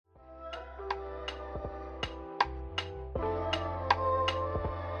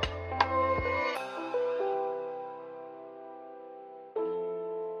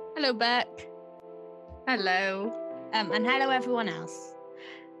Hello, Beck. Hello. And hello, everyone else.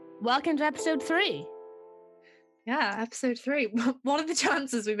 Welcome to episode 3. Yeah, episode 3. What are the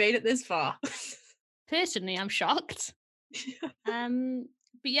chances we made it this far? Personally, I'm shocked. But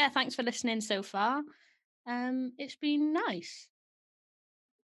yeah, thanks for listening so far. It's been nice.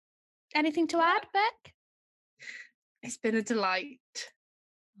 Anything to add, Beck? It's been a delight.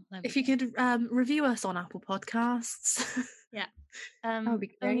 If you go. could review us on Apple Podcasts. Yeah. That would be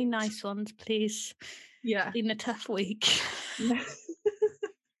great. Only nice ones, please. Yeah. It's been a tough week.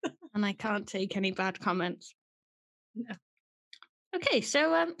 And I can't take any bad comments. No. Okay,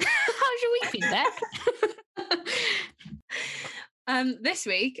 so how's your week been, Beck? This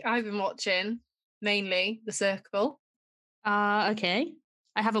week I've been watching mainly The Circle. Okay.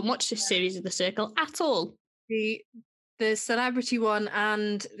 I haven't watched this series of The Circle at all. The celebrity one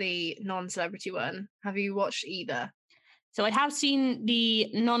and the non-celebrity one. Have you watched either? So I have seen the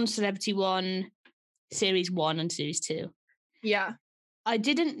non-celebrity one, series 1 and series 2. Yeah. I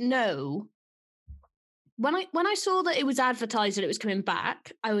didn't know when I saw that it was advertised that it was coming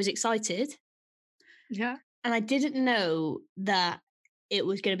back, I was excited. Yeah. And I didn't know that it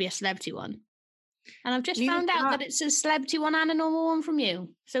was going to be a celebrity one. And I've just found out that it's a celebrity one and a normal one from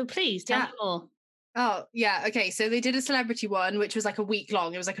you. So please tell me more. Oh, yeah. Okay. So they did a celebrity one, which was like a week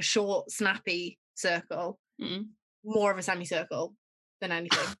long. It was like a short, snappy circle. Mm. More of a semicircle than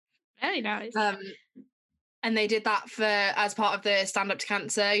anything. Very nice. And they did that as part of the Stand Up to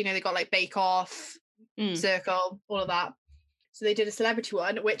Cancer. You know, they got like Bake Off, Circle, all of that. So they did a celebrity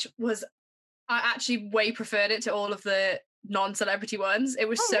one, which was, I actually way preferred it to all of the non-celebrity ones. It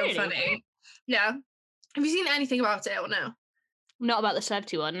was really funny. Yeah. Have you seen anything about it or no? Not about the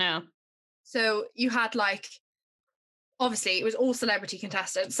celebrity one, no. So you had like, obviously it was all celebrity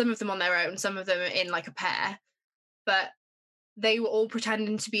contestants, some of them on their own, some of them in like a pair, but they were all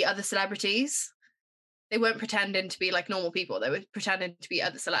pretending to be other celebrities. They weren't pretending to be like normal people. They were pretending to be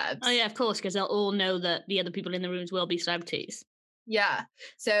other celebs. Oh yeah, of course, because they'll all know that the other people in the rooms will be celebrities. Yeah.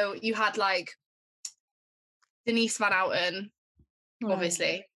 So you had like Denise Van Outen,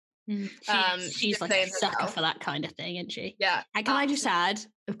 obviously. She's like a sucker for that kind of thing, isn't she? Yeah. And can I just add,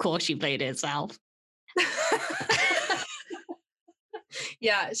 of course she played herself.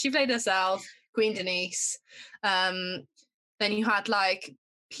 Yeah, she played herself, Queen Denise. Then you had like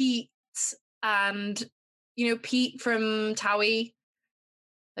Pete and, you know, Pete from Towie.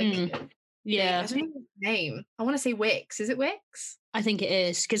 Like, yeah. I don't know his name. I want to say Wicks. Is it Wicks? I think it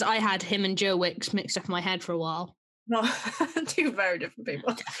is, because I had him and Joe Wicks mixed up in my head for a while. No, two very different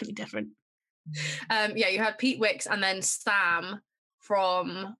people. Definitely different. Yeah, you had Pete Wicks and then Sam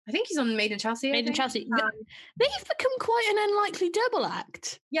from, I think he's on Made in Chelsea. Made in Chelsea. They've become quite an unlikely double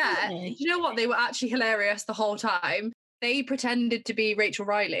act. Yeah. You know what? They were actually hilarious the whole time. They pretended to be Rachel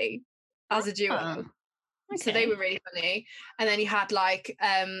Riley as a duo. Okay. So they were really funny. And then you had like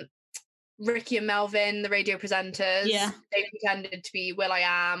Ricky and Melvin, the radio presenters. Yeah. They pretended to be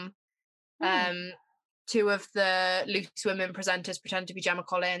will.i.am. Two of the Loose Women presenters pretended to be Gemma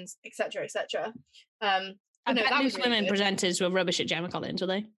Collins, etc., etc. I bet Loose Women presenters were rubbish at Gemma Collins, were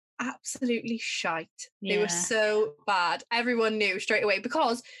they? Absolutely shite. Yeah. They were so bad. Everyone knew straight away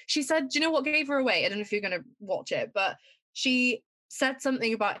because she said, do you know what gave her away? I don't know if you're going to watch it, but she said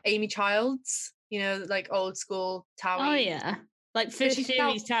something about Amy Childs, you know, like old school Towie. Oh, yeah. Like first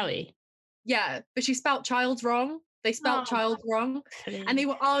series Towie. Yeah, but she spelt Childs wrong. They spelt Childs wrong. And they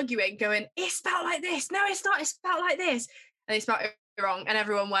were arguing, going, it's spelled like this. No, it's not. It's spelled like this. And they spelled it wrong. And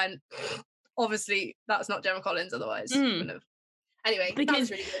everyone went, obviously, that's not Gemma Collins, otherwise. Wouldn't have. Anyway,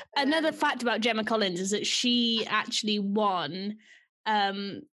 because really good. Another fact about Gemma Collins is that she actually won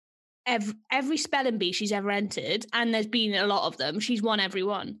every spelling bee she's ever entered, and there's been a lot of them. She's won every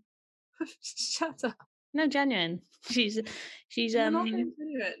one. Shut up. No, genuine. She's not genuine.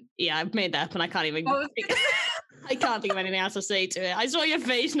 Yeah, I've made that up and I can't even I can't think of anything else to say to it. I saw your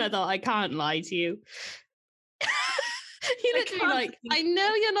face and I thought, I can't lie to you. You literally like, I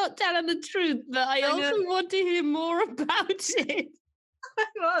know you're not telling the truth, but I also want to hear more about it.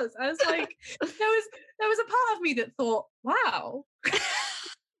 I was like, there was a part of me that thought, wow.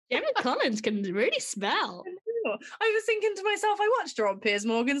 Gemma Collins can really spell. I was thinking to myself, I watched her on Piers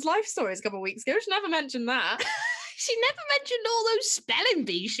Morgan's Life Stories a couple of weeks ago. She never mentioned that. She never mentioned all those spelling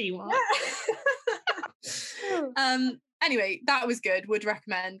bees she won. Anyway, that was good. Would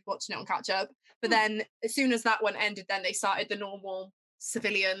recommend watching it on catch up. But then as soon as that one ended, then they started the normal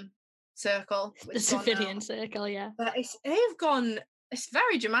civilian circle. The civilian circle, yeah. But it's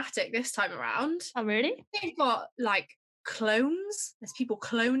very dramatic this time around. Oh, really? They've got like clones. There's people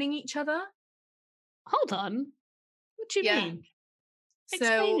cloning each other. Hold on. What do you mean?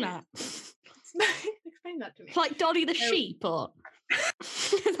 Explain that. Explain that to me. Like Dolly the sheep, or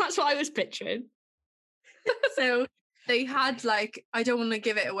that's what I was picturing. So they had like, I don't want to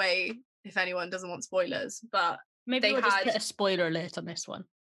give it away if anyone doesn't want spoilers, but maybe we'll just put a spoiler alert on this one.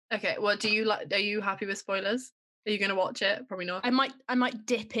 Okay, well, are you happy with spoilers? Are you going to watch it? Probably not. I might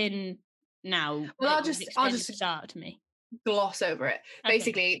dip in now. Well, I'll just start to me. Gloss over it. Okay.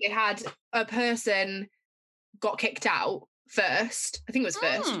 Basically, they had a person got kicked out first. I think it was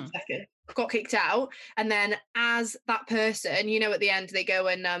first, second. Got kicked out, and then as that person, at the end they go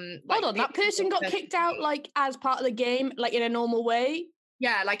and hold on, that person got kicked out like as part of the game, like in a normal way.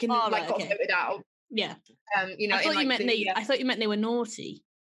 Yeah, like got voted out. Yeah. I thought you meant they were naughty.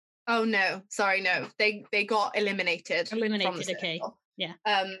 Oh no, sorry, no. They got eliminated. Okay. Yeah.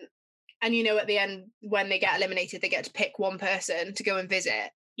 And at the end when they get eliminated, they get to pick one person to go and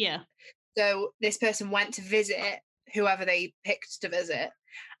visit. Yeah. So this person went to visit whoever they picked to visit,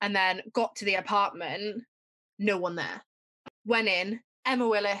 and then got to the apartment, no one there. Went in, Emma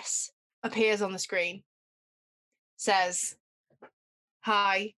Willis appears on the screen, says,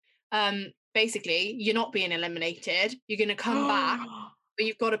 "Hi, basically, you're not being eliminated. You're going to come back, but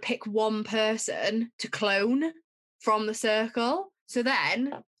you've got to pick one person to clone from the circle." So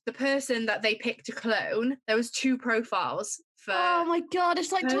then the person that they picked to clone, there was 2 profiles for... Oh my God,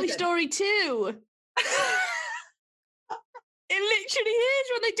 it's like Toy Story 2. It literally is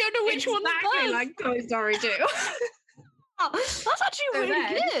when they don't know which one to Exactly like Toy Story 2. That's actually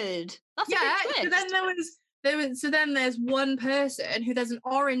really good. That's a good twist. So then there's one person who there's an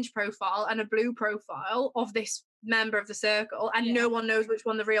orange profile and a blue profile of this member of the circle, and no one knows which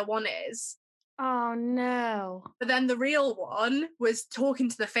one the real one is. Oh no. But then the real one was talking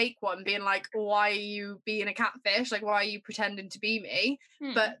to the fake one, being like, "Why are you being a catfish? Like, why are you pretending to be me?"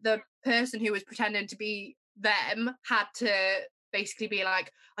 But the person who was pretending to be them had to basically be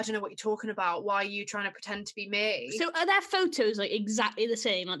like, "I don't know what you're talking about. Why are you trying to pretend to be me?" So are their photos like exactly the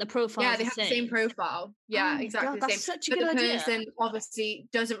same? Like the profile? Yeah, they have the same profile. Yeah, exactly the same. That's such a good idea. The person obviously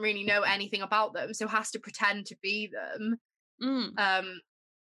doesn't really know anything about them, so has to pretend to be them.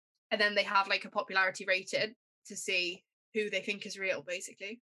 And then they have like a popularity rated to see who they think is real,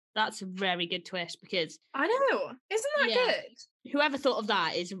 basically. That's a very good twist, because I know, isn't that good? Whoever thought of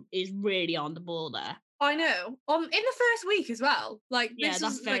that is really on the ball there. I know. In the first week as well. Like, this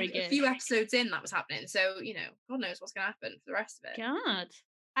that's was very like good. A few episodes in that was happening. So, God knows what's going to happen for the rest of it. God.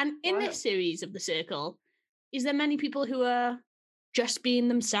 And in this series of The Circle, is there many people who are just being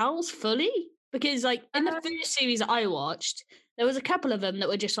themselves fully? Because, like, in the first series that I watched, there was a couple of them that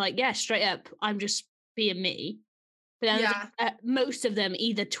were just like, yeah, straight up, I'm just being me. But then most of them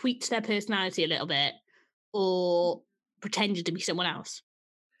either tweaked their personality a little bit or pretended to be someone else.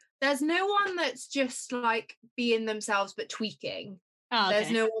 There's no one that's just like being themselves but tweaking. Oh, okay.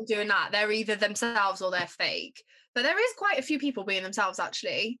 There's no one doing that. They're either themselves or they're fake. But there is quite a few people being themselves,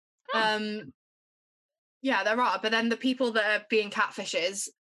 actually. Oh. Yeah, there are. But then the people that are being catfishes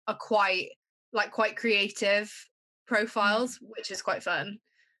are quite creative profiles, which is quite fun.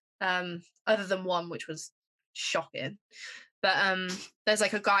 Other than one, which was shocking. But there's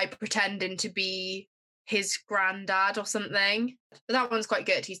like a guy pretending to be his granddad or something. But that one's quite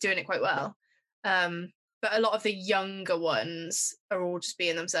good. He's doing it quite well. But a lot of the younger ones are all just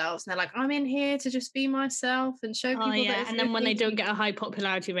being themselves. And they're like, I'm in here to just be myself and show people that. And then when they don't get a high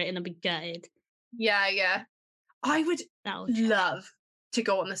popularity rating, they'll be gutted. Yeah. I would love to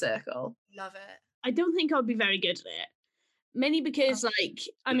go on The Circle. Love it. I don't think I'd be very good at it. Mainly because,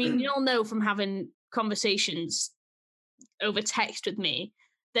 you all know from having conversations over text with me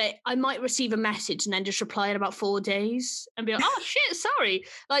that I might receive a message and then just reply in about 4 days and be like, oh shit, sorry.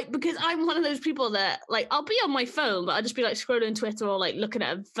 Like, because I'm one of those people that, like, I'll be on my phone, but I'll just be like scrolling Twitter or like looking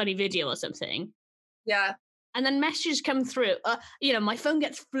at a funny video or something. Yeah. And then messages come through. My phone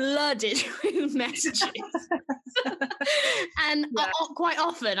gets flooded with messages. And quite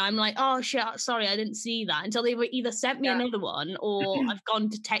often I'm like, oh shit, sorry, I didn't see that, until they've either sent me another one or I've gone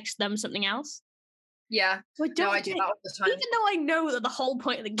to text them something else. Yeah. So I do that all the time. Even though I know that the whole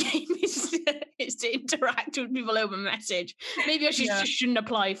point of the game is to interact with people over message, maybe I just shouldn't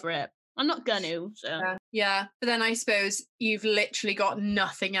apply for it. I'm not gonna. So. Yeah. But then I suppose you've literally got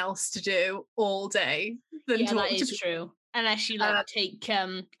nothing else to do all day than talk that is true. Unless you take,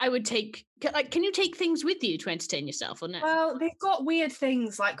 I would take, can you take things with you to entertain yourself or no? Well, they've got weird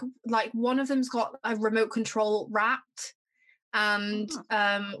things like one of them's got a remote control wrapped, and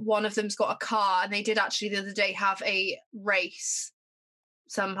one of them's got a car, and they did actually the other day have a race.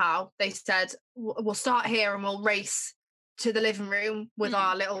 Somehow they said we'll start here and we'll race to the living room with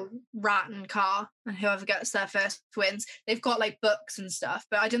our little rat and car, and whoever gets there first wins. They've got like books and stuff,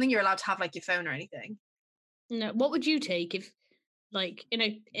 but I don't think you're allowed to have like your phone or anything. No, what would you take if, like, you know,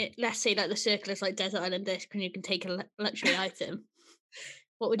 let's say like the circle is like Desert Island Disc and you can take a luxury item.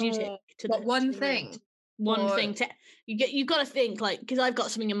 What would you take to the one thing? One thing to you've got to think, like, because I've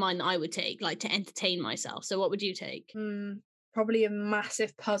got something in mind that I would take, like, to entertain myself. So what would you take? Probably a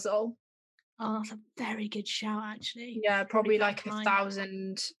massive puzzle. Oh, that's a very good shout, actually. Yeah, probably like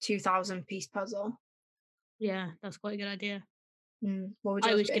 1,000, 2,000 piece puzzle. Yeah, that's quite a good idea. What would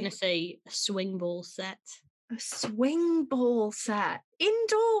I was going to say a swing ball set. A swing ball set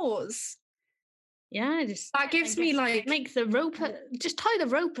indoors. Yeah, that gives me like make the rope. Just tie the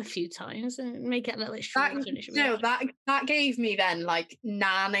rope a few times and make it a little bit shorter. That gave me then like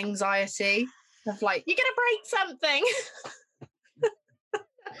nan anxiety of like, you're gonna break something.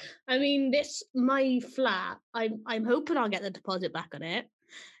 I mean, my flat. I'm hoping I'll get the deposit back on it.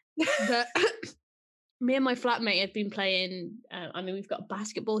 But me and my flatmate have been playing. I mean, we've got a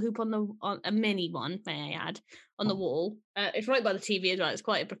basketball hoop on a mini one, may I add, on the wall. It's right by the TV as well. It's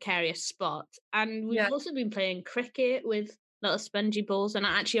quite a precarious spot, and we've also been playing cricket with little spongy balls and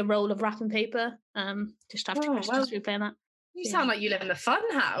actually a roll of wrapping paper. Just after Christmas, we were playing that. You sound like you live in the fun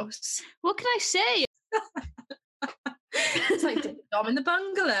house. What can I say? It's like Dick and Dom in the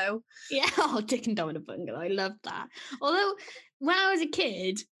bungalow. Yeah, Dick and Dom in the bungalow. I love that. Although when I was a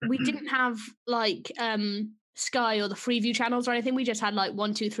kid, we didn't have like Sky or the Freeview channels or anything. We just had like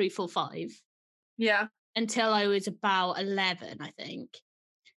 1, 2, 3, 4, 5. Yeah. Until I was about 11, I think.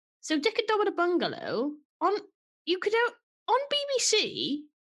 So Dick and Dom in a bungalow on BBC,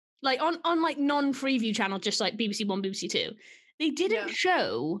 like on like non-Freeview channel, just like BBC One, BBC Two. They didn't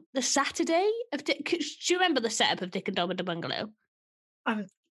show the Saturday of Dick. Do you remember the setup of Dick and Dom in the bungalow?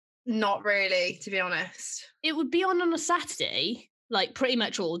 Not really, to be honest. It would be on a Saturday, like pretty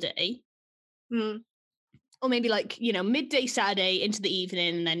much all day. Or maybe like, you know, midday Saturday into the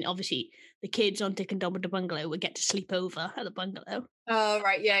evening, and then obviously the kids on Dick and Dom in the bungalow would get to sleep over at the bungalow. Oh,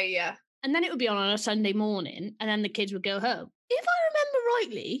 right, yeah. And then it would be on a Sunday morning, and then the kids would go home. If I remember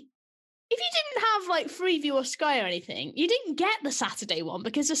rightly, if you didn't have like Freeview or Sky or anything, you didn't get the Saturday one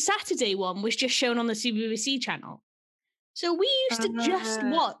because the Saturday one was just shown on the CBBC channel. So we used to just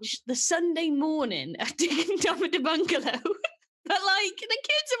watch the Sunday morning of Dick and Dom in the bungalow. But like the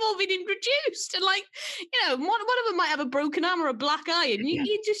kids have all been introduced, and like, you know, one of them might have a broken arm or a black eye, and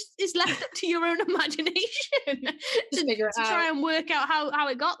you just it's left up to your own imagination to try and work out how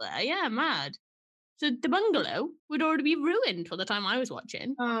it got there. Yeah, mad. So the bungalow would already be ruined for the time I was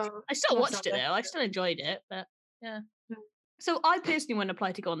watching. I still watched it though. I still enjoyed it, but yeah. So I personally wouldn't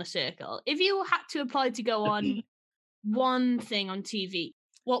apply to go on the circle. If you had to apply to go on one thing on TV,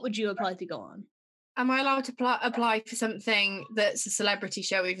 what would you apply to go on? Am I allowed to apply for something that's a celebrity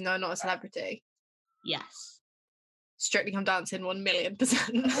show, even though I'm not a celebrity? Yes. Strictly Come Dancing,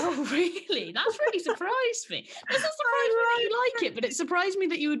 1,000,000%. Oh, really? That's really surprised me. It doesn't surprise me that you like it, but it surprised me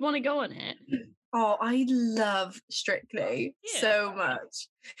that you would want to go on it. Oh, I love Strictly so much.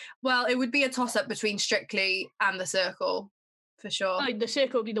 Well, it would be a toss-up between Strictly and The Circle, for sure. Oh, The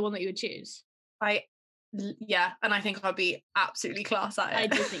Circle would be the one that you would choose? Yeah, and I think I'd be absolutely class at it. I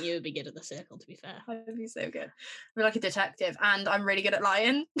do think you would be good at The Circle, to be fair. I'd be so good. I'm like a detective, and I'm really good at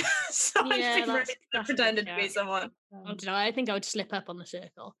lying. So I'd be really pretending to be someone. I don't know, I think I would slip up on The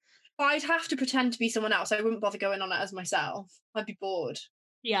Circle. But I'd have to pretend to be someone else. I wouldn't bother going on it as myself. I'd be bored.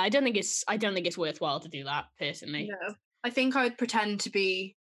 Yeah, I don't think it's worthwhile to do that, personally. No. I think I would pretend to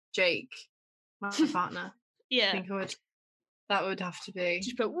be Jake, my partner. Yeah. I think that would have to be.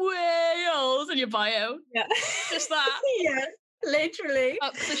 Just put Wales in your bio. Yeah. Just that. Yeah, literally.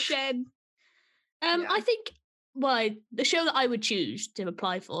 Up the shed. I think, the show that I would choose to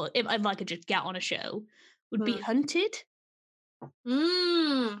apply for, if I could just get on a show, would be Hunted.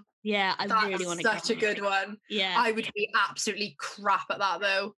 Yeah, I really want to get such a good one. Yeah. I would be absolutely crap at that,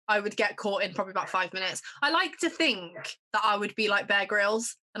 though. I would get caught in probably about 5 minutes. I like to think that I would be like Bear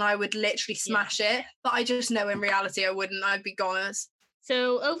Grylls and I would literally smash it, but I just know in reality I wouldn't. I'd be goners.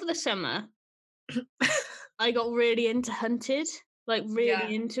 So over the summer, I got really into Hunted, like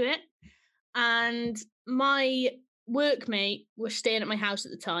really into it. And my workmate was staying at my house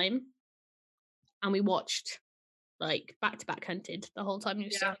at the time, and we watched like back-to-back Hunted the whole time he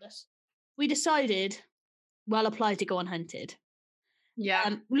was staying with us. We decided, apply to go on Hunted.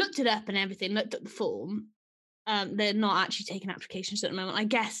 Yeah. Looked it up and everything, looked at the form. They're not actually taking applications at the moment, I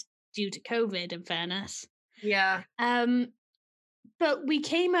guess, due to COVID, in fairness. Yeah. But we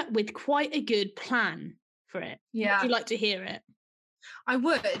came up with quite a good plan for it. Yeah. Would you like to hear it? I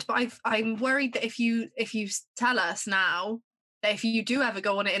would, but I'm worried that if you tell us now that if you do ever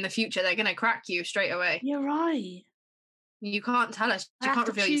go on it in the future, they're going to crack you straight away. You're right. You can't tell us. You can't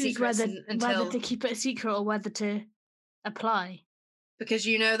reveal your secrets until whether to keep it a secret or whether to apply. Because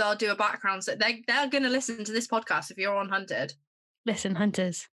they'll do a background. So they're going to listen to this podcast if you're on Hunted. Listen,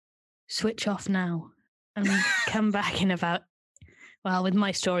 hunters, switch off now and come back in about, with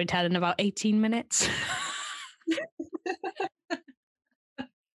my storytelling, about 18 minutes. Will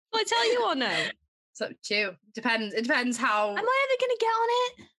I tell you or no? It's up to you. It depends how. Am I ever going to get on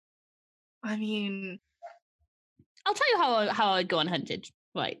it? I mean, I'll tell you how I'd go on Hunted.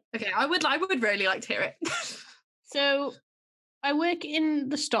 Right. Okay, I would really like to hear it. So, I work in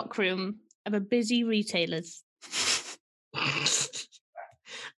the stockroom of a busy retailer's.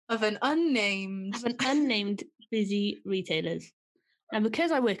 Of an unnamed busy retailers. And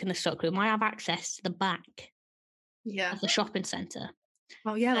because I work in the stockroom, I have access to the back of the shopping centre.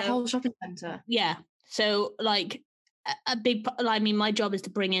 Oh, yeah, the whole shopping centre. Yeah. So, like, my job is to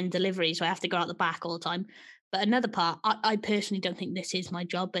bring in deliveries, so I have to go out the back all the time. But another part, I personally don't think this is my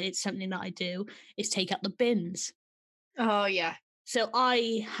job, but it's something that I do, is take out the bins. Oh, yeah. So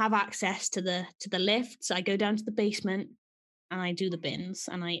I have access to the lifts. I go down to the basement and I do the bins,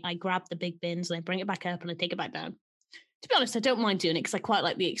 and I grab the big bins and I bring it back up and I take it back down. To be honest, I don't mind doing it because I quite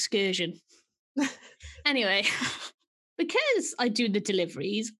like the excursion. Anyway, because I do the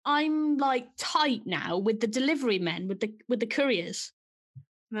deliveries, I'm like tight now with the delivery men, with the couriers.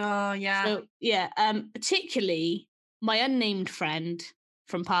 Oh, yeah. So, yeah, particularly my unnamed friend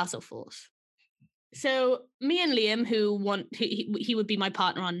from Parcel Force. So me and Liam, he would be my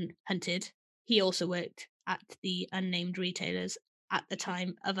partner on Hunted. He also worked at the unnamed retailers at the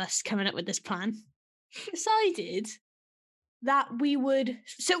time of us coming up with this plan. Decided that we would.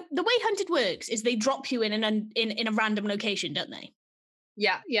 So the way Hunted works is they drop you in a random location, don't they?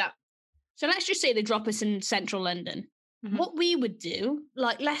 Yeah, yeah. So let's just say they drop us in central London. Mm-hmm. What we would do,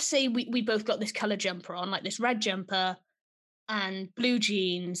 like, let's say we both got this colour jumper on, like this red jumper and blue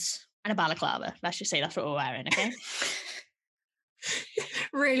jeans and a balaclava. Let's just say that's what we're wearing, okay?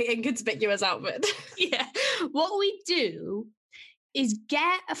 Really inconspicuous outfit. Yeah. What we do is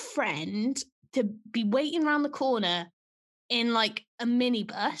get a friend to be waiting around the corner in like a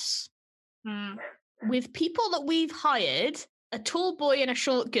minibus with people that we've hired, a tall boy and a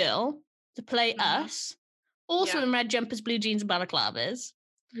short girl to play us, also in red jumpers, blue jeans and balaclavas.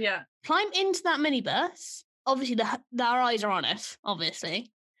 Yeah. Climb into that minibus. Obviously, our eyes are on us,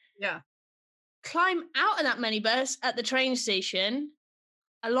 obviously. Yeah. Climb out of that minibus at the train station,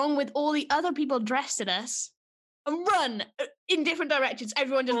 along with all the other people dressed as us, and run in different directions.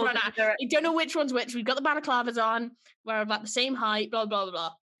 Everyone just run out. We don't know which one's which. We've got the balaclavas on. We're about the same height, blah, blah, blah,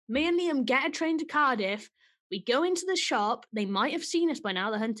 blah. Me and Liam get a train to Cardiff. We go into the shop. They might have seen us by now,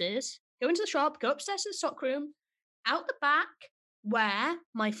 the hunters. Go into the shop, go upstairs to the stockroom, out the back, where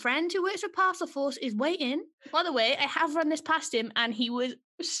my friend who works for Parcel Force is waiting. By the way, I have run this past him, and he was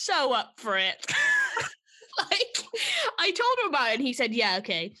so up for it. Like, I told him about it, and he said, yeah,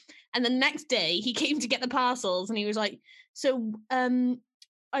 okay. And the next day, he came to get the parcels, and he was like, so,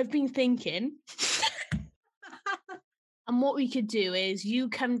 I've been thinking, and what we could do is you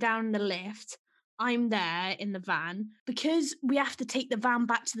come down the lift, I'm there in the van, because we have to take the van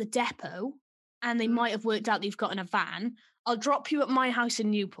back to the depot, and they might have worked out that you've got in a van. I'll drop you at my house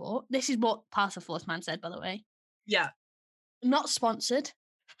in Newport. This is what Parcel Force Man said, by the way. Yeah. Not sponsored.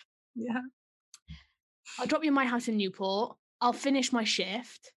 Yeah. I'll drop you at my house in Newport. I'll finish my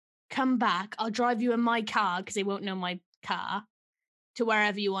shift, come back. I'll drive you in my car, because they won't know my car, to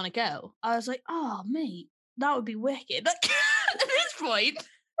wherever you want to go. I was like, oh, mate, that would be wicked. At this point,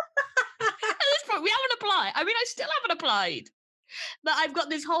 we haven't applied. I mean, I still haven't applied. But I've got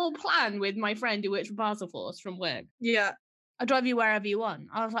this whole plan with my friend who works for Parcel Force from work. Yeah. I'll drive you wherever you want.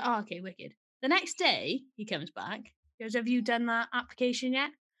 I was like, oh, okay, wicked. The next day, he comes back. He goes, have you done that application yet?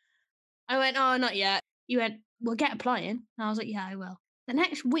 I went, oh, not yet. He went, well, get applying. And I was like, yeah, I will. The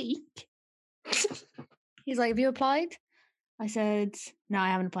next week, he's like, have you applied? I said, no, I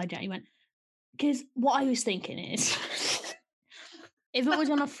haven't applied yet. He went, because what I was thinking is, if it was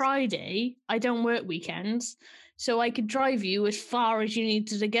on a Friday, I don't work weekends, so I could drive you as far as you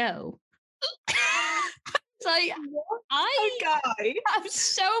needed to go. So I have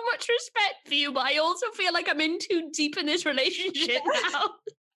so much respect for you, but I also feel like I'm in too deep in this relationship now.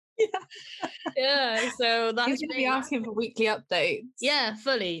 Yeah, so that's... You're going to be asking for weekly updates. Yeah,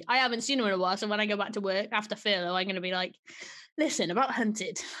 fully. I haven't seen him in a while, so when I go back to work after furlough, I'm going to be like, listen, about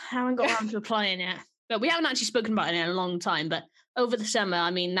Hunted, I haven't got around to applying yet. But we haven't actually spoken about it in a long time, but over the summer, I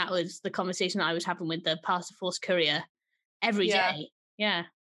mean, that was the conversation that I was having with the Parcel Force courier every day. Yeah.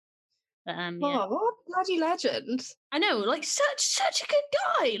 Oh, what a bloody legend. I know, like such a good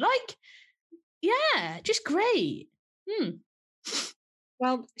guy. Like, yeah, just great.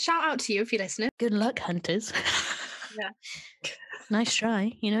 Well, shout out to you if you're listening. Good luck, hunters. Yeah. Nice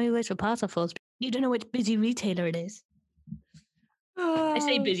try. You know, he works for Parcelforce. You don't know which busy retailer it is. I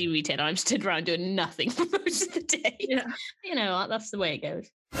say busy retailer. I'm stood around doing nothing for most of the day. Yeah. You know, that's the way it goes.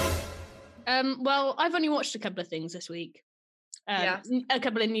 Well, I've only watched a couple of things this week. A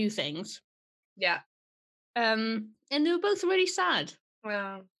couple of new things. Yeah. And they were both really sad.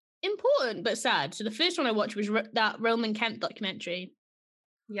 Wow. Important, but sad. So the first one I watched was that Roman Kemp documentary.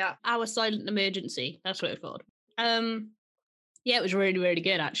 Yeah. Our Silent Emergency. That's what it was called. Yeah, it was really, really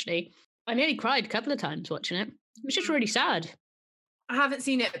good, actually. I nearly cried a couple of times watching it. It was just really sad. I haven't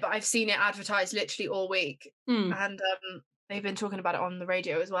seen it, but I've seen it advertised literally all week. And they've been talking about it on the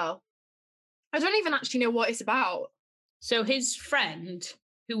radio as well. I don't even actually know what it's about. So his friend,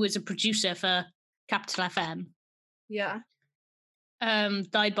 who was a producer for Capital FM,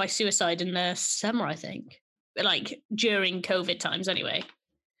 died by suicide in the summer, I think. Like, during COVID times, anyway.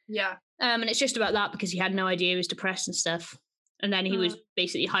 Yeah. And it's just about that because he had no idea he was depressed and stuff. And then he was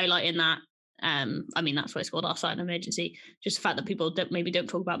basically highlighting that. I mean, that's why it's called Our Silent Emergency. Just the fact that people don't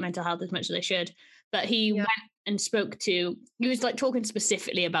talk about mental health as much as they should. But he went and spoke to, he was like talking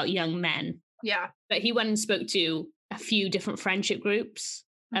specifically about young men. Yeah. But he went and spoke to a few different friendship groups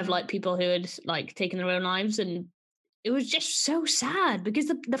of like people who had like taken their own lives. And it was just so sad because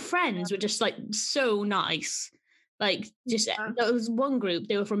the friends were just like so nice. Like just there was one group,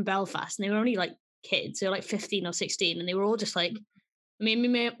 they were from Belfast and they were only like kids. They were like 15 or 16 and they were all just like, me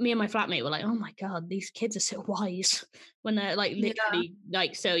and my flatmate were like, oh my God, these kids are so wise when they're like literally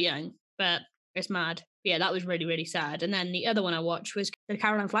like so young. But it's mad. Yeah, that was really, really sad. And then the other one I watched was the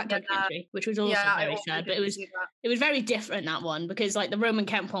Caroline Flack documentary, which was also very sad. But it was very different, that one, because like the Roman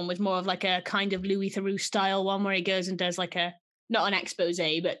Kemp one was more of like a kind of Louis Theroux style one where he goes and does like a, not an expose,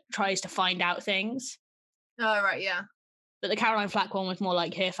 but tries to find out things. Oh, right, yeah. But the Caroline Flack one was more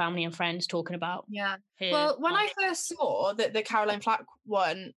like her family and friends talking about. Yeah. Well, when I first saw the Caroline Flack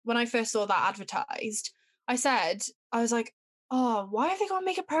one, when I first saw that advertised, I was like, oh, why have they got to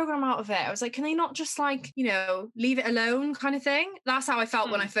make a program out of it? I was like, can they not just like, you know, leave it alone kind of thing? That's how I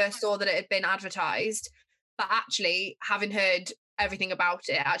felt when I first saw that it had been advertised. But actually, having heard everything about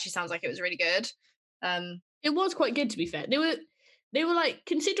it, actually sounds like it was really good. It was quite good, to be fair. They were like,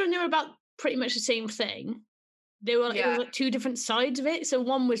 considering they were about pretty much the same thing, they were it was like two different sides of it. So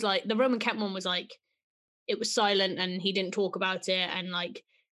one was like the Roman Kemp one was like it was silent and he didn't talk about it, and like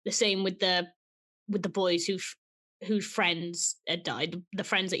the same with the boys whose friends had died, the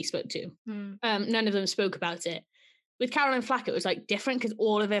friends that he spoke to. None of them spoke about it. With Caroline Flack, it was like different because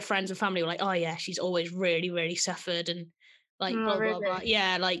all of her friends and family were like, oh yeah, she's always really, really suffered and like blah blah blah.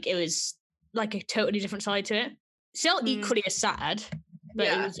 Yeah, like it was like a totally different side to it. Still equally as sad, but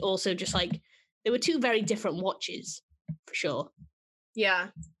it was also just like there were two very different watches for sure. Yeah.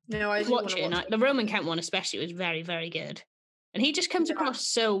 No, I watch it. The Roman Kemp one especially was very, very good. And he just comes across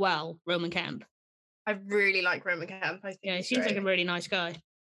so well, Roman Kemp. I really like Roman Kemp. I think he seems like a really nice guy.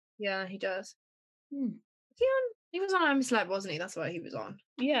 Yeah, he does. He was on I'm Celeb, wasn't he? That's what he was on.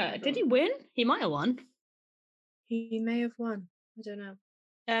 Yeah. Did he win? He might have won. He may have won. I don't know.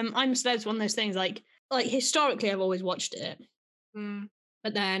 I'm Celeb's one of those things like historically I've always watched it.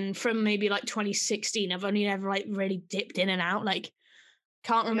 But then from maybe like 2016, I've only ever like really dipped in and out. Like,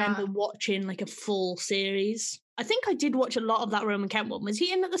 can't remember watching like a full series. I think I did watch a lot of that Roman Kemp one. Was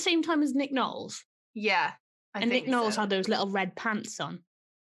he in at the same time as Nick Knowles? Yeah. And Nick Knowles had those little red pants on.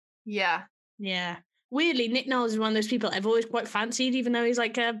 Yeah. Yeah. Weirdly, Nick Knowles is one of those people I've always quite fancied, even though he's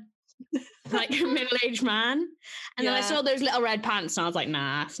like a middle-aged man. And then I saw those little red pants and I was like,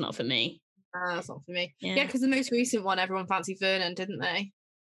 nah, it's not for me. That's not for me. Yeah, because the most recent one, everyone fancied Vernon, didn't they?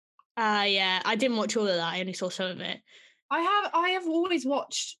 Yeah. I didn't watch all of that. I only saw some of it. I have always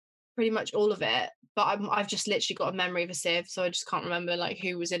watched pretty much all of it, but I've just literally got a memory of a sieve, so I just can't remember like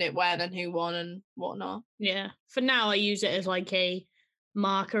who was in it when and who won and whatnot. Yeah. For now, I use it as like a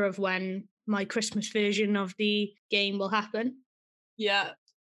marker of when my Christmas version of the game will happen. Yeah.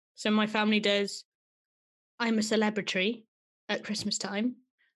 So my family does I'm a Celebrity at Christmas time.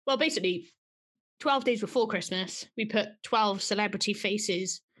 Well, basically 12 days before Christmas, we put 12 celebrity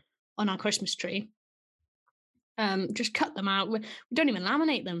faces on our Christmas tree. Just cut them out. We don't even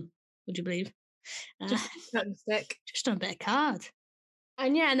laminate them, would you believe? Just cut and stick. Just on a bit of card.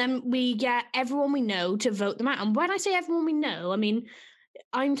 And yeah, and then we get everyone we know to vote them out. And when I say everyone we know, I mean,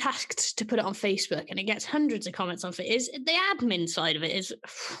 I'm tasked to put it on Facebook and it gets hundreds of comments on it. The admin side of it is...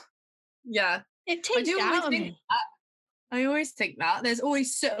 Yeah. It takes it out of me. I always think that there's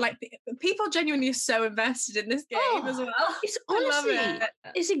always so like people genuinely are so invested in this game as well. It's honestly,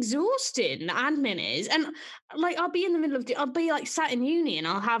 it's exhausting. The admin is, and like I'll be in the middle of, I'll be like sat in uni, and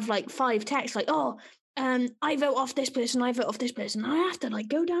I'll have like 5 texts like, oh, I vote off this person, I vote off this person. I have to like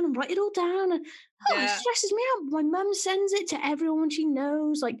go down and write it all down, and it stresses me out. My mum sends it to everyone she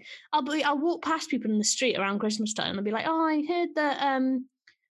knows. Like I'll walk past people in the street around Christmas time, and I'll be like, oh, I heard that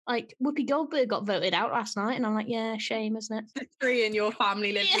like Whoopi Goldberg got voted out last night, and I'm like, yeah, shame, isn't it? The tree in your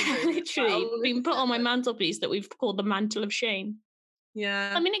family living room. Literally, been put on my mantelpiece that we've called the mantle of shame.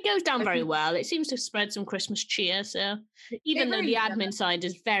 Yeah, I mean, it goes down very well. It seems to spread some Christmas cheer. So even though the admin side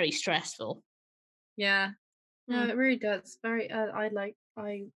is very stressful. Yeah, no, it really does. Very.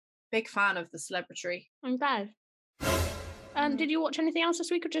 I'm big fan of the Celebrity. I'm glad. Did you watch anything else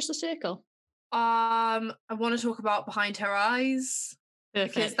this week, or just The Circle? I want to talk about Behind Her Eyes.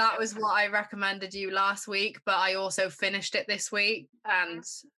 Perfect. Because that was what I recommended you last week, but I also finished it this week, and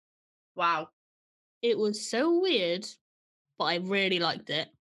wow. It was so weird, but I really liked it.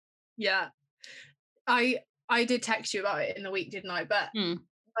 Yeah. I did text you about it in the week, didn't I? But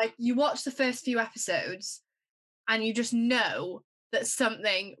like you watch the first few episodes and you just know that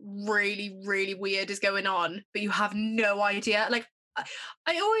something really, really weird is going on, but you have no idea. Like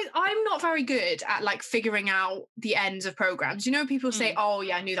I'm not very good at like figuring out the ends of programs. You know, people say, oh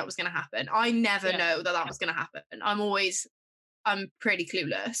yeah, I knew that was going to happen. I never know that was going to happen. I'm pretty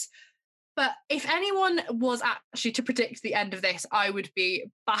clueless. But if anyone was actually to predict the end of this, I would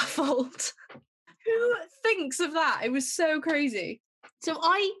be baffled. Who thinks of that? It was so crazy. So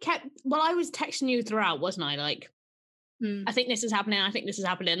I was texting you throughout, wasn't I? Like, I think this is happening. I think this is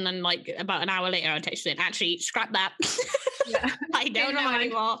happening. And then like about an hour later, I texted in, actually, scrap that. Yeah. I don't know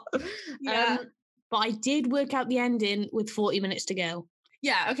anymore. Yeah. But I did work out the ending with 40 minutes to go.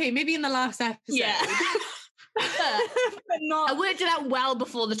 Yeah. Okay. Maybe in the last episode. Yeah. But not. I worked it out well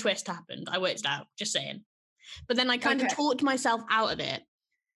before the twist happened. I worked it out, just saying. But then I kind of talked myself out of it.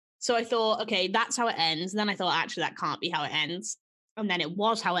 So I thought, okay, that's how it ends. And then I thought, actually, that can't be how it ends. And then it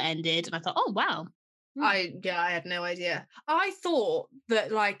was how it ended. And I thought, oh, wow. I had no idea. I thought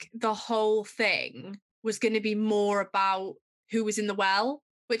that like the whole thing was going to be more about who was in the well,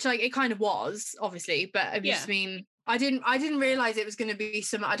 which like it kind of was, obviously. But I just mean, I didn't realize it was going to be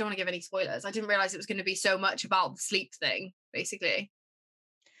so much. I don't want to give any spoilers. I didn't realize it was going to be so much about the sleep thing, basically.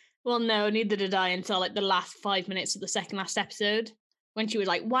 Well, no, neither did I until like the last 5 minutes of the second last episode when she was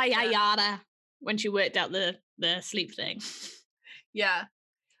like, why yada, when she worked out the sleep thing. Yeah.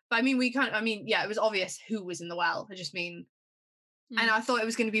 But I mean, it was obvious who was in the well. I just mean, and I thought it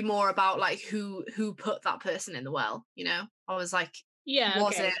was going to be more about like who put that person in the well, you know? I was like,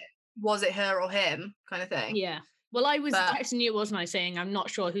 was it her or him kind of thing? Yeah. Well, I was texting you, wasn't I, saying I'm not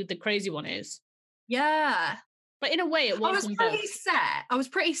sure who the crazy one is. Yeah. But in a way, it wasn't. I was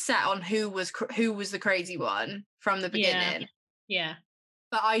pretty set on who was the crazy one from the beginning. Yeah.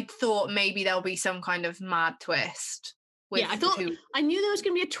 But I thought maybe there'll be some kind of mad twist. I knew there was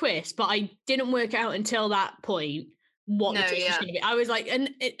going to be a twist, but I didn't work out until that point what the twist was going to be. I was like, and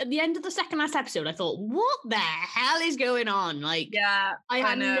at the end of the second last episode, I thought, what the hell is going on? Like, I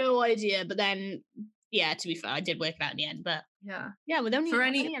had no idea. But then, to be fair, I did work it out in the end. But with only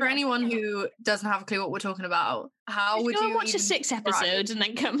for anyone who doesn't have a clue what we're talking about, how would you watch the 6 episodes and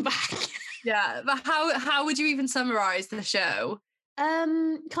then come back? Yeah, but how would you even summarize the show?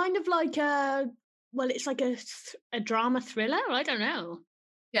 Kind of like it's like a drama thriller. I don't know.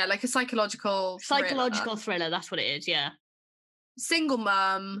 Yeah, like a psychological thriller. That's what it is. Yeah. Single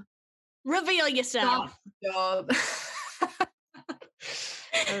mum. Reveal yourself. Job.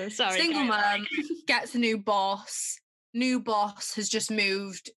 Sorry. Single mum gets a new boss. New boss has just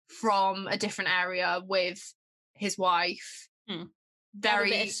moved from a different area with his wife. Very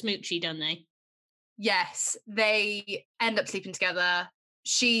a bit of smoochy, don't they? Yes, they end up sleeping together.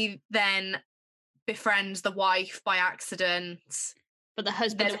 She then befriends the wife by accident. But the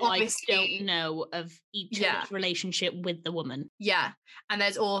husband and wife don't know of each other's relationship with the woman. Yeah. And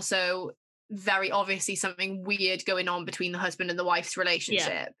there's also very obviously something weird going on between the husband and the wife's relationship.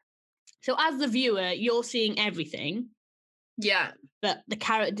 Yeah. So as the viewer, you're seeing everything. Yeah. But the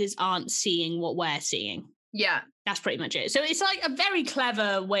characters aren't seeing what we're seeing. Yeah. That's pretty much it. So it's like a very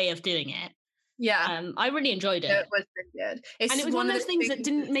clever way of doing it. Yeah. I really enjoyed it. It was pretty good. And it was one of those things that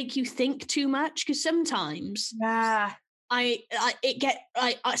didn't make you think too much, because sometimes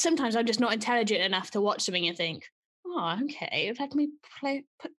sometimes I'm just not intelligent enough to watch something and think, oh, okay, let me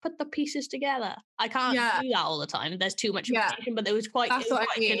put the pieces together. I can't do that all the time. There's too much information, but it was quite a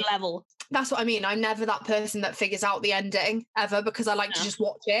good level. That's what I mean. I'm never that person that figures out the ending ever, because I like to just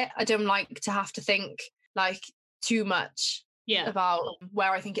watch it. I don't like to have to think like, too much about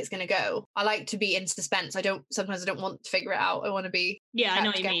where I think it's going to go. I like to be in suspense. Sometimes I don't want to figure it out. I want to be. Yeah, I know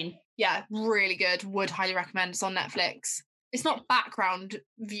what you mean. Yeah, really good. Would highly recommend. It's on Netflix. It's not background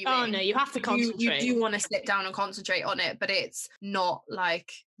viewing. Oh no, you have to concentrate. You do want to sit down and concentrate on it, but it's not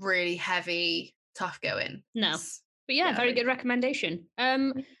like really heavy, tough going. No. But yeah, very good recommendation.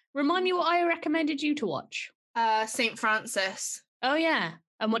 Remind me what I recommended you to watch. St. Francis. Oh yeah.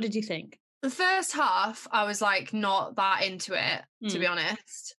 And what did you think? The first half, I was like not that into it, to be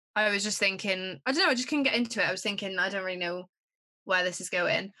honest. I was just thinking, I don't know, I just couldn't get into it. I was thinking, I don't really know where this is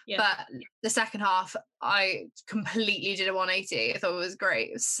going. Yeah. But the second half, I completely did a 180. I thought it was great.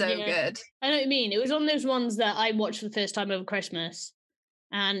 It was so good. I know what you mean. It was one of those ones that I watched for the first time over Christmas.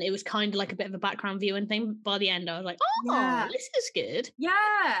 And it was kind of like a bit of a background viewing thing. By the end, I was like, this is good.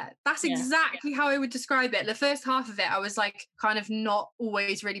 Yeah, that's exactly how I would describe it. The first half of it, I was like kind of not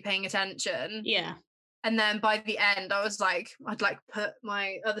always really paying attention. Yeah. And then by the end, I was like, I'd like put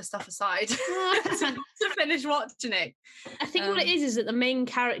my other stuff aside to finish watching it. I think what it is that the main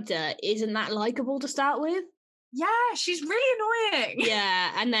character isn't that likable to start with. Yeah, she's really annoying.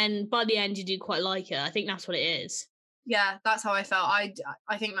 Yeah, and then by the end, you do quite like her. I think that's what it is. Yeah, that's how I felt.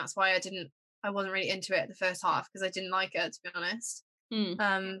 I think that's why I wasn't really into it the first half, because I didn't like it, to be honest.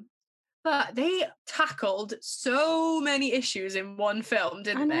 But they tackled so many issues in one film,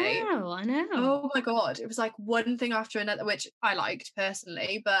 didn't they? I know. Oh my God. It was like one thing after another, which I liked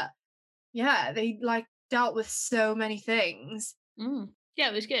personally, but yeah, they like dealt with so many things. Yeah,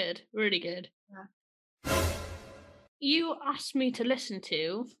 it was good. Really good. Yeah. You asked me to listen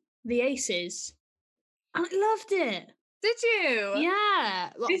to The Aces. I loved it. Did you? Yeah.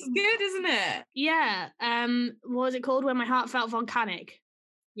 It's good, isn't it? Yeah. What was it called? When My Heart Felt Volcanic.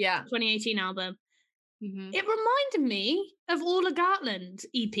 Yeah. 2018 album. It reminded me of Orla Gartland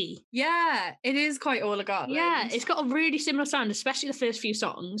EP. Yeah, it is quite Orla Gartland. Yeah, it's got a really similar sound, especially the first few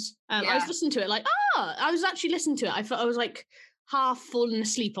songs. I was listening to it I was actually listening to it. I thought I was like half falling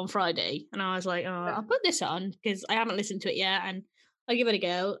asleep on Friday. And I was like, I'll put this on because I haven't listened to it yet. And I give it a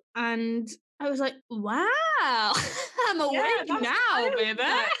go. And I was like, wow, I'm awake now, baby.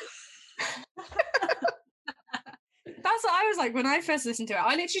 That's what I was like when I first listened to it.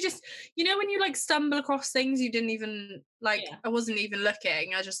 I literally just, when you like stumble across things you didn't even like, I wasn't even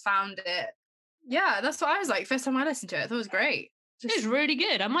looking. I just found it. Yeah, that's what I was like. First time I listened to it, I thought it was great. It was really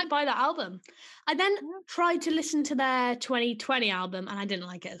good. I might buy that album. I then tried to listen to their 2020 album and I didn't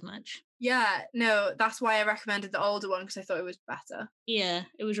like it as much. Yeah, no, that's why I recommended the older one, because I thought it was better. Yeah,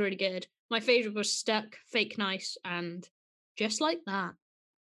 it was really good. My favourite was Stuck, Fake Nice, and Just Like That.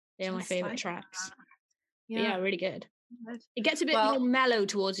 They're my favourite tracks. Yeah, really good. It gets a bit more mellow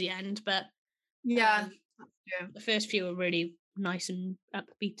towards the end, but the first few are really nice and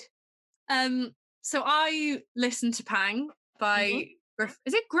upbeat. So I listened to Pang by Griff.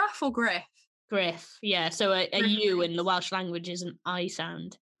 Is it Gruff or Griff? Griff, yeah. So a U in the Welsh language is an I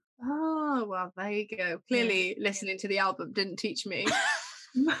sound. Oh, well, there you go. Clearly listening to the album didn't teach me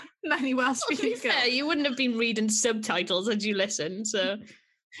many Welsh speaking skills. You wouldn't have been reading subtitles as you listened, so...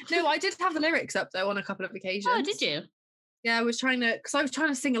 No, I did have the lyrics up though on a couple of occasions. Oh, did you? Yeah, I was trying to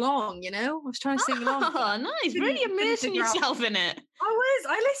sing along, I was trying to sing along. Oh, nice. Really immersing yourself in it.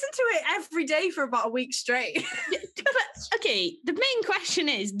 I listened to it every day for about a week straight. But, okay, the main question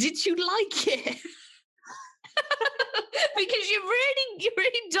is, did you like it? Because you're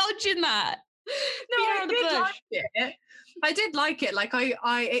really dodging that. No, I did like it. I did like it. Like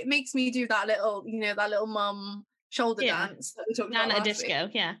it makes me do that little, that little mum shoulder dance that we talked about Nana Disco,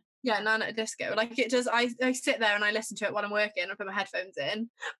 week. Yeah, Nana Disco. Like it does. I sit there and I listen to it while I'm working. I put my headphones in,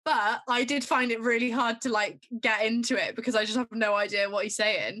 but I did find it really hard to like get into it because I just have no idea what he's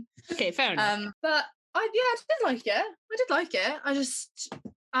saying. Okay, fair enough. But I did like it.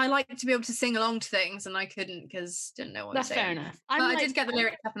 I like to be able to sing along to things, and I couldn't because didn't know what. That's fair enough. But I did get the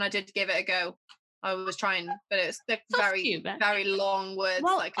lyrics up and I did give it a go. I was trying, but it was very long words.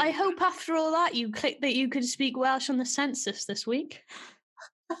 Well, I hope after all that you clicked that you could speak Welsh on the census this week.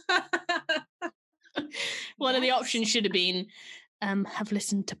 One of the options should have been have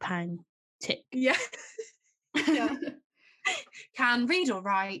listened to Pang. Tick. Yeah. Can read or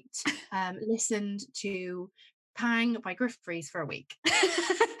write. Listened to Pang by Griff Freeze for a week.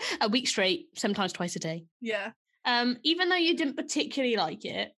 A week straight, sometimes twice a day. Yeah. Even though you didn't particularly like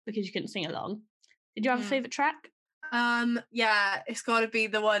it because you couldn't sing along, did you have a favourite track? Yeah, it's got to be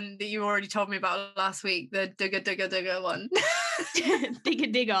the one that you already told me about last week, the Digga Digga Digga one.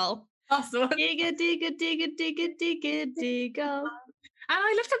 Digga Diggle. That's the one. Digga Digga Digga Digga Digga Diggle. And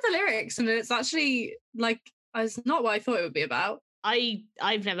I looked up the lyrics and it's actually like, it's not what I thought it would be about.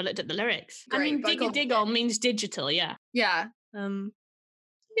 I've never looked at the lyrics. Great, I mean, Digga Diggle means digital, yeah. Yeah.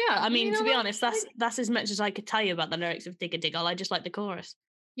 Yeah, I mean, to be honest, that's as much as I could tell you about the lyrics of Digga Diggle. I just like the chorus.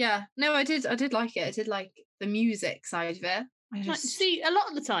 Yeah, no, I did like it. I did like the music side of it. See, a lot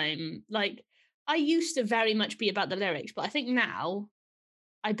of the time, like, I used to very much be about the lyrics, but I think now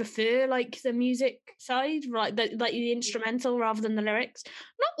I prefer like the music side, right? The instrumental rather than the lyrics.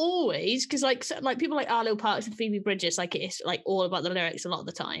 Not always, because like people like Arlo Parks and Phoebe Bridgers, like it's like all about the lyrics a lot of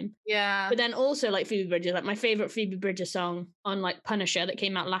the time. Yeah. But then also like Phoebe Bridgers, like my favorite Phoebe Bridgers song on like Punisher that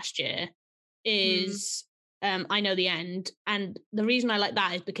came out last year is I Know the End. And the reason I like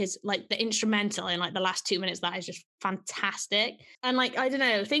that is because like the instrumental in like the last 2 minutes, that is just fantastic. And like, I don't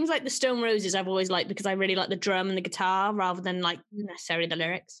know, things like the Stone Roses I've always liked because I really like the drum and the guitar rather than like necessarily the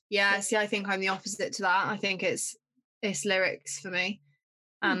lyrics. Yeah, see, I think I'm the opposite to that. I think it's lyrics for me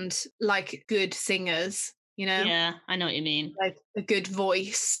and like good singers, you know? Yeah, I know what you mean. Like a good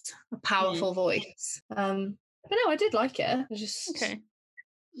voice, a powerful voice. But no, I did like it. I just okay.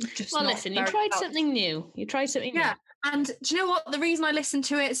 Just well, listen, you tried something new. You tried something new. Yeah. And do you know what? The reason I listened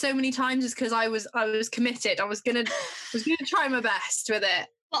to it so many times is because I was committed. I was gonna try my best with it.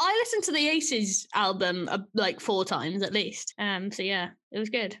 Well, I listened to the Aces album like 4 times at least. So yeah, it was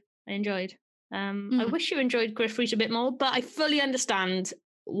good. I enjoyed. I wish you enjoyed Griff Rhys a bit more, but I fully understand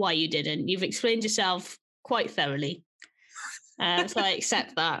why you didn't. You've explained yourself quite thoroughly. So I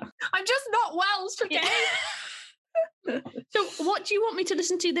accept that. I'm just not Welsh, okay? So what do you want me to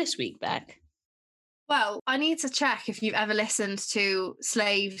listen to this week, Beck? Well, I need to check if you've ever listened to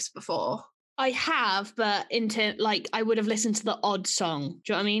Slaves before. I have, but I would have listened to the odd song.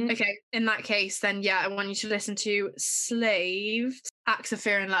 Do you know what I mean? Okay, in that case, then yeah, I want you to listen to Slaves, Acts of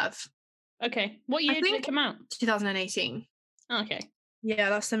Fear and Love. Okay. What year did it come out? 2018. Okay. Yeah,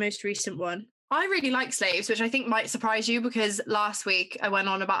 that's the most recent one. I really like Slaves, which I think might surprise you because last week I went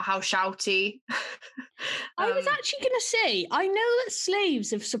on about how shouty. I was actually going to say, I know that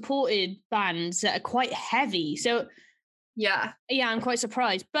Slaves have supported bands that are quite heavy. So, yeah, I'm quite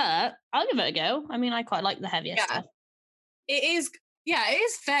surprised, but I'll give it a go. I mean, I quite like the heavier stuff. It is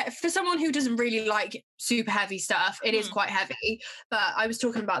fair for someone who doesn't really like super heavy stuff. It is quite heavy. But I was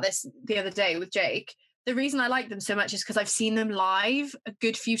talking about this the other day with Jake. The reason I like them so much is because I've seen them live a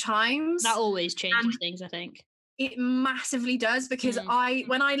good few times. That always changes things, I think. It massively does because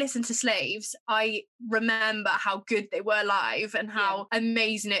when I listen to Slaves, I remember how good they were live and how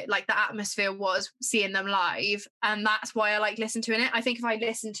amazing it, like the atmosphere was seeing them live. And that's why I like listening to it. I think if I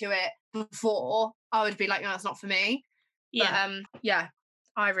listened to it before, I would be like, no, that's not for me. Yeah. But,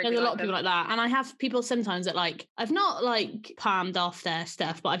 I really There's a lot of people like that. And I have people sometimes that like, I've not like palmed off their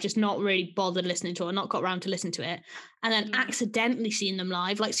stuff, but I've just not really bothered listening to it or not got around to listen to it. And then accidentally seen them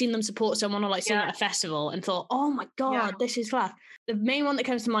live, like seen them support someone or like seen them at a festival and thought, oh my God, this is class. The main one that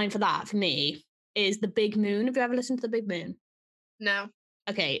comes to mind for that, for me, is The Big Moon. Have you ever listened to The Big Moon? No.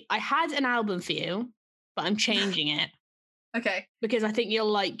 Okay, I had an album for you, but I'm changing it. Okay. Because I think you'll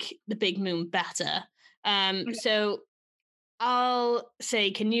like The Big Moon better. So I'll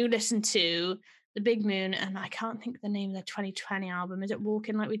say, can you listen to The Big Moon? And I can't think of the name of their 2020 album. Is it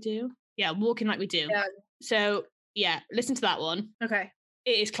Walking Like We Do? Yeah, Walking Like We Do. Yeah. So, yeah, listen to that one. Okay.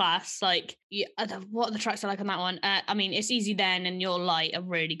 It is class. Like, what are the tracks I like on that one? I mean, It's Easy Then and Your Light are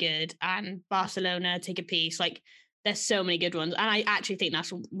really good. And Barcelona, Take a Piece. Like, there's so many good ones. And I actually think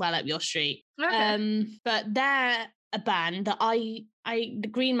that's well up your street. Okay. But they're a band that the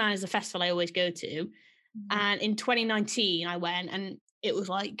Green Man is a festival I always go to. And in 2019, I went and it was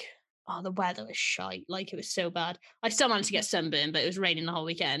like, the weather was shite. Like, it was so bad. I still managed to get sunburned, but it was raining the whole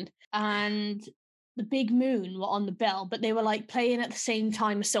weekend. And The Big Moon were on the bill, but they were like playing at the same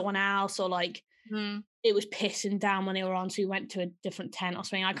time as someone else, or like it was pissing down when they were on. So we went to a different tent or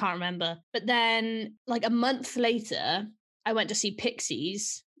something. I can't remember. But then like a month later, I went to see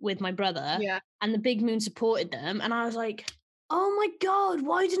Pixies with my brother and The Big Moon supported them. And I was like, oh my God,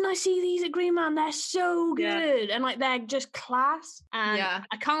 why didn't I see these at Green Man? They're so good. And like, they're just class. And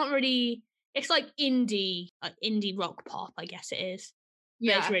I can't really, it's like indie rock pop, I guess it is.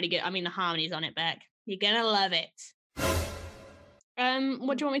 Yeah. But it's really good. I mean, the harmonies on it, Beck. You're going to love it.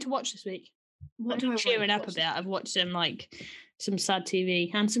 What do you want me to watch this week? What am I cheering up a bit? I've watched some sad TV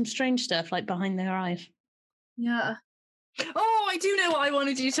and some strange stuff like Behind Their Eyes. Yeah. Oh, I do know what I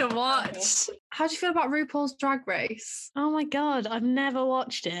wanted you to watch. Okay. How do you feel about RuPaul's Drag Race? Oh my God, I've never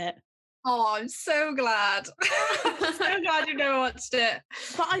watched it. Oh, I'm so glad. I'm so glad you've never watched it.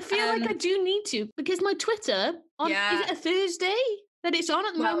 But I feel like I do need to because my Twitter, is it a Thursday that it's on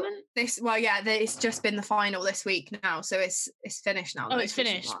at the moment? It's just been the final this week now, so it's finished now. Oh, it's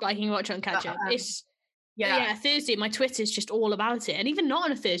finished, but I can watch it on catch up. Yeah, Thursday, my Twitter's just all about it. And even not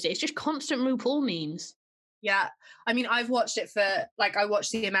on a Thursday, it's just constant RuPaul memes. Yeah. I mean, I've watched it for, like, I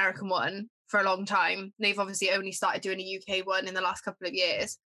watched the American one for a long time. They've obviously only started doing a UK one in the last couple of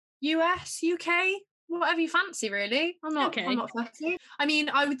years. US, UK, whatever you fancy, really. I'm not fussy. I mean,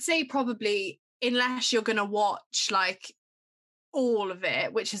 I would say probably, unless you're going to watch, like, all of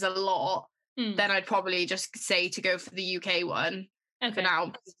it, which is a lot, then I'd probably just say to go for the UK one for now,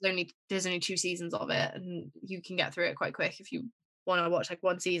 because there's only 2 seasons of it, and you can get through it quite quick if you want to watch like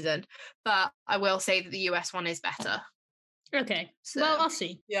one season. But I will say that the US one is better. Okay. So, well, I'll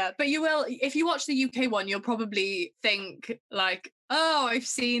see. Yeah, but you will, if you watch the UK one, you'll probably think like, oh, I've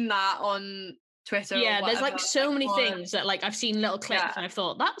seen that on Twitter. Yeah, there's like so many things that like I've seen little clips and I've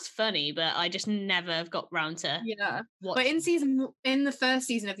thought that's funny, but I just never have got round to. Yeah, but in the first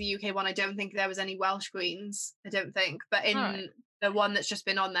season of the UK one, I don't think there was any Welsh queens. I don't think, but in the one that's just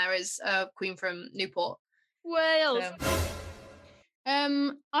been on there is a queen from Newport, Wales.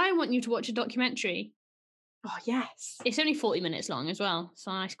 I want you to watch a documentary. Oh yes, it's only 40 minutes long as well. It's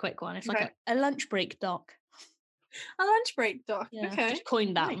a nice quick one. It's like a lunch break doc. A lunch break doc. Yeah, okay, just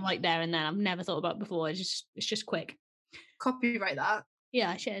coined that right there and then. I've never thought about it before. It's just quick. Copyright that.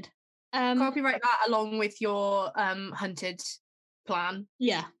 Yeah, I should. Copyright that along with your hunted plan.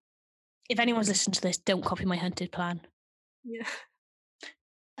 Yeah. If anyone's listening to this, don't copy my hunted plan. Yeah.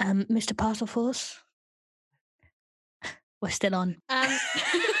 Mr. Parcel Force, we're still on.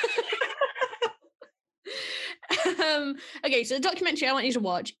 Okay, so the documentary I want you to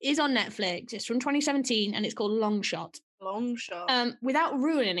watch is on Netflix. It's from 2017 and it's called Long Shot. Long Shot. Without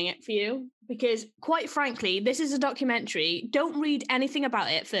ruining it for you, because quite frankly, this is a documentary. Don't read anything about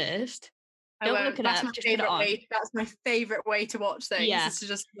it first. Don't look it up. Just put it on. That's my favourite way to watch things. Yeah. Is to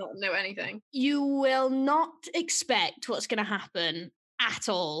just not know anything. You will not expect what's going to happen at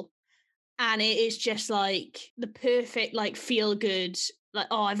all. And it is just like the perfect, like, feel good. Like,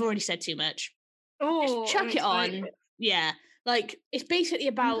 oh, I've already said too much. Oh, just chuck it on. Yeah. Like, it's basically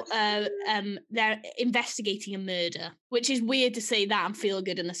about they're investigating a murder, which is weird to say that and feel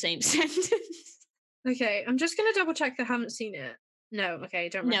good in the same sentence. Okay, I'm just going to double check that I haven't seen it. No, okay,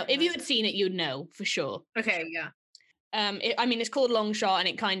 don't know. No, if you had seen it, you'd know for sure. Okay, yeah. I mean, it's called Long Shot, and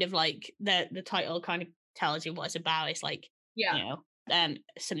it kind of like the title kind of tells you what it's about. It's like, you know,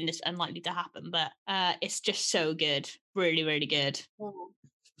 something that's unlikely to happen, but it's just so good, really, really good. Oh.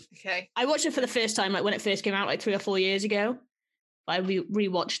 Okay. I watched it for the first time, like when it first came out, like 3 or 4 years ago. I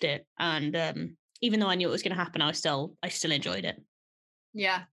rewatched it, and even though I knew it was going to happen, I still enjoyed it.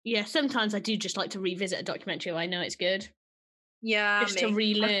 Yeah. Yeah. Sometimes I do just like to revisit a documentary. I know it's good. Yeah. Just to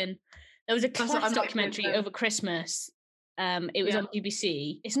relearn. There was a class documentary over Christmas. It was on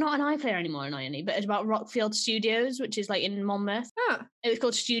BBC. It's not an iPlayer anymore, annoyingly, but it's about Rockfield Studios, which is like in Monmouth. It was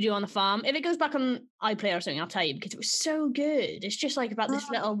called Studio on the Farm. If it goes back on iPlayer or something, I'll tell you, because it was so good. It's just like about this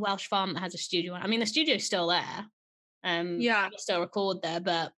little Welsh farm that has a studio. I mean, the studio's still there. They still record there,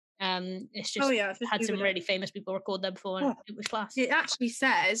 but it's just had some really famous people record there before, and it was class. It actually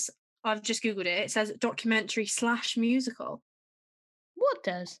says, I've just Googled it, it says documentary / musical. What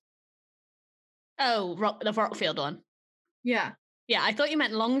does? Oh, the Rockfield one. Yeah. Yeah, I thought you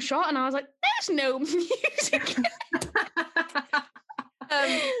meant Long Shot, and I was like, there's no music.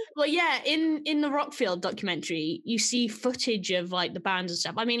 Well, yeah, in the Rockfield documentary, you see footage of like the bands and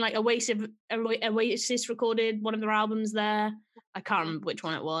stuff. I mean, like Oasis recorded one of their albums there. I can't remember which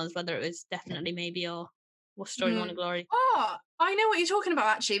one it was, whether it was Definitely Maybe or Story Morning Glory. Oh, I know what you're talking about,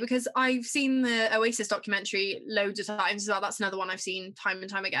 actually, because I've seen the Oasis documentary loads of times as well. That's another one I've seen time and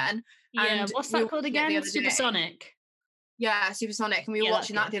time again. Yeah, and what's that called again? Supersonic. Yeah, Supersonic. And we were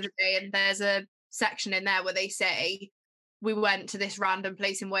watching that the other day, and there's a section in there where they say, we went to this random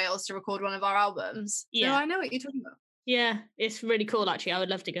place in Wales to record one of our albums. Yeah. So I know what you're talking about. Yeah, it's really cool, actually. I would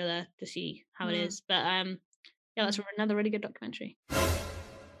love to go there to see how it is. But yeah, that's another really good documentary. So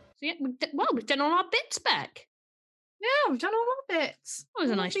yeah, we've done all our bits back. Yeah, we've done all our bits. It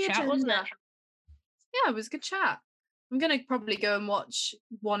was a nice chat, wasn't it? Yeah, it was a good chat. I'm going to probably go and watch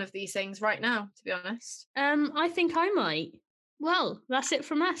one of these things right now, to be honest. I think I might. Well, that's it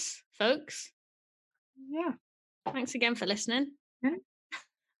from us, folks. Yeah. Thanks again for listening. Yeah.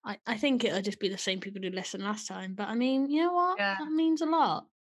 I think it'll just be the same people who listened last time. But I mean, you know what? Yeah. That means a lot.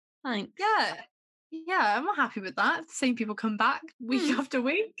 Thanks. Yeah. Yeah, I'm not happy with that. The same people come back week after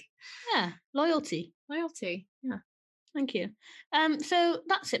week. Yeah. Loyalty. Yeah. Thank you. So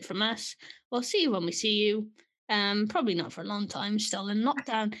that's it from us. We'll see you when we see you. Probably not for a long time, still in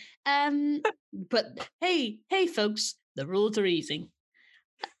lockdown. But hey, folks, the rules are easy.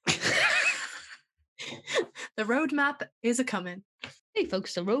 The roadmap is a coming. Hey,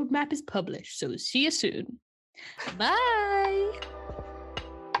 folks, the roadmap is published, so see you soon. Bye.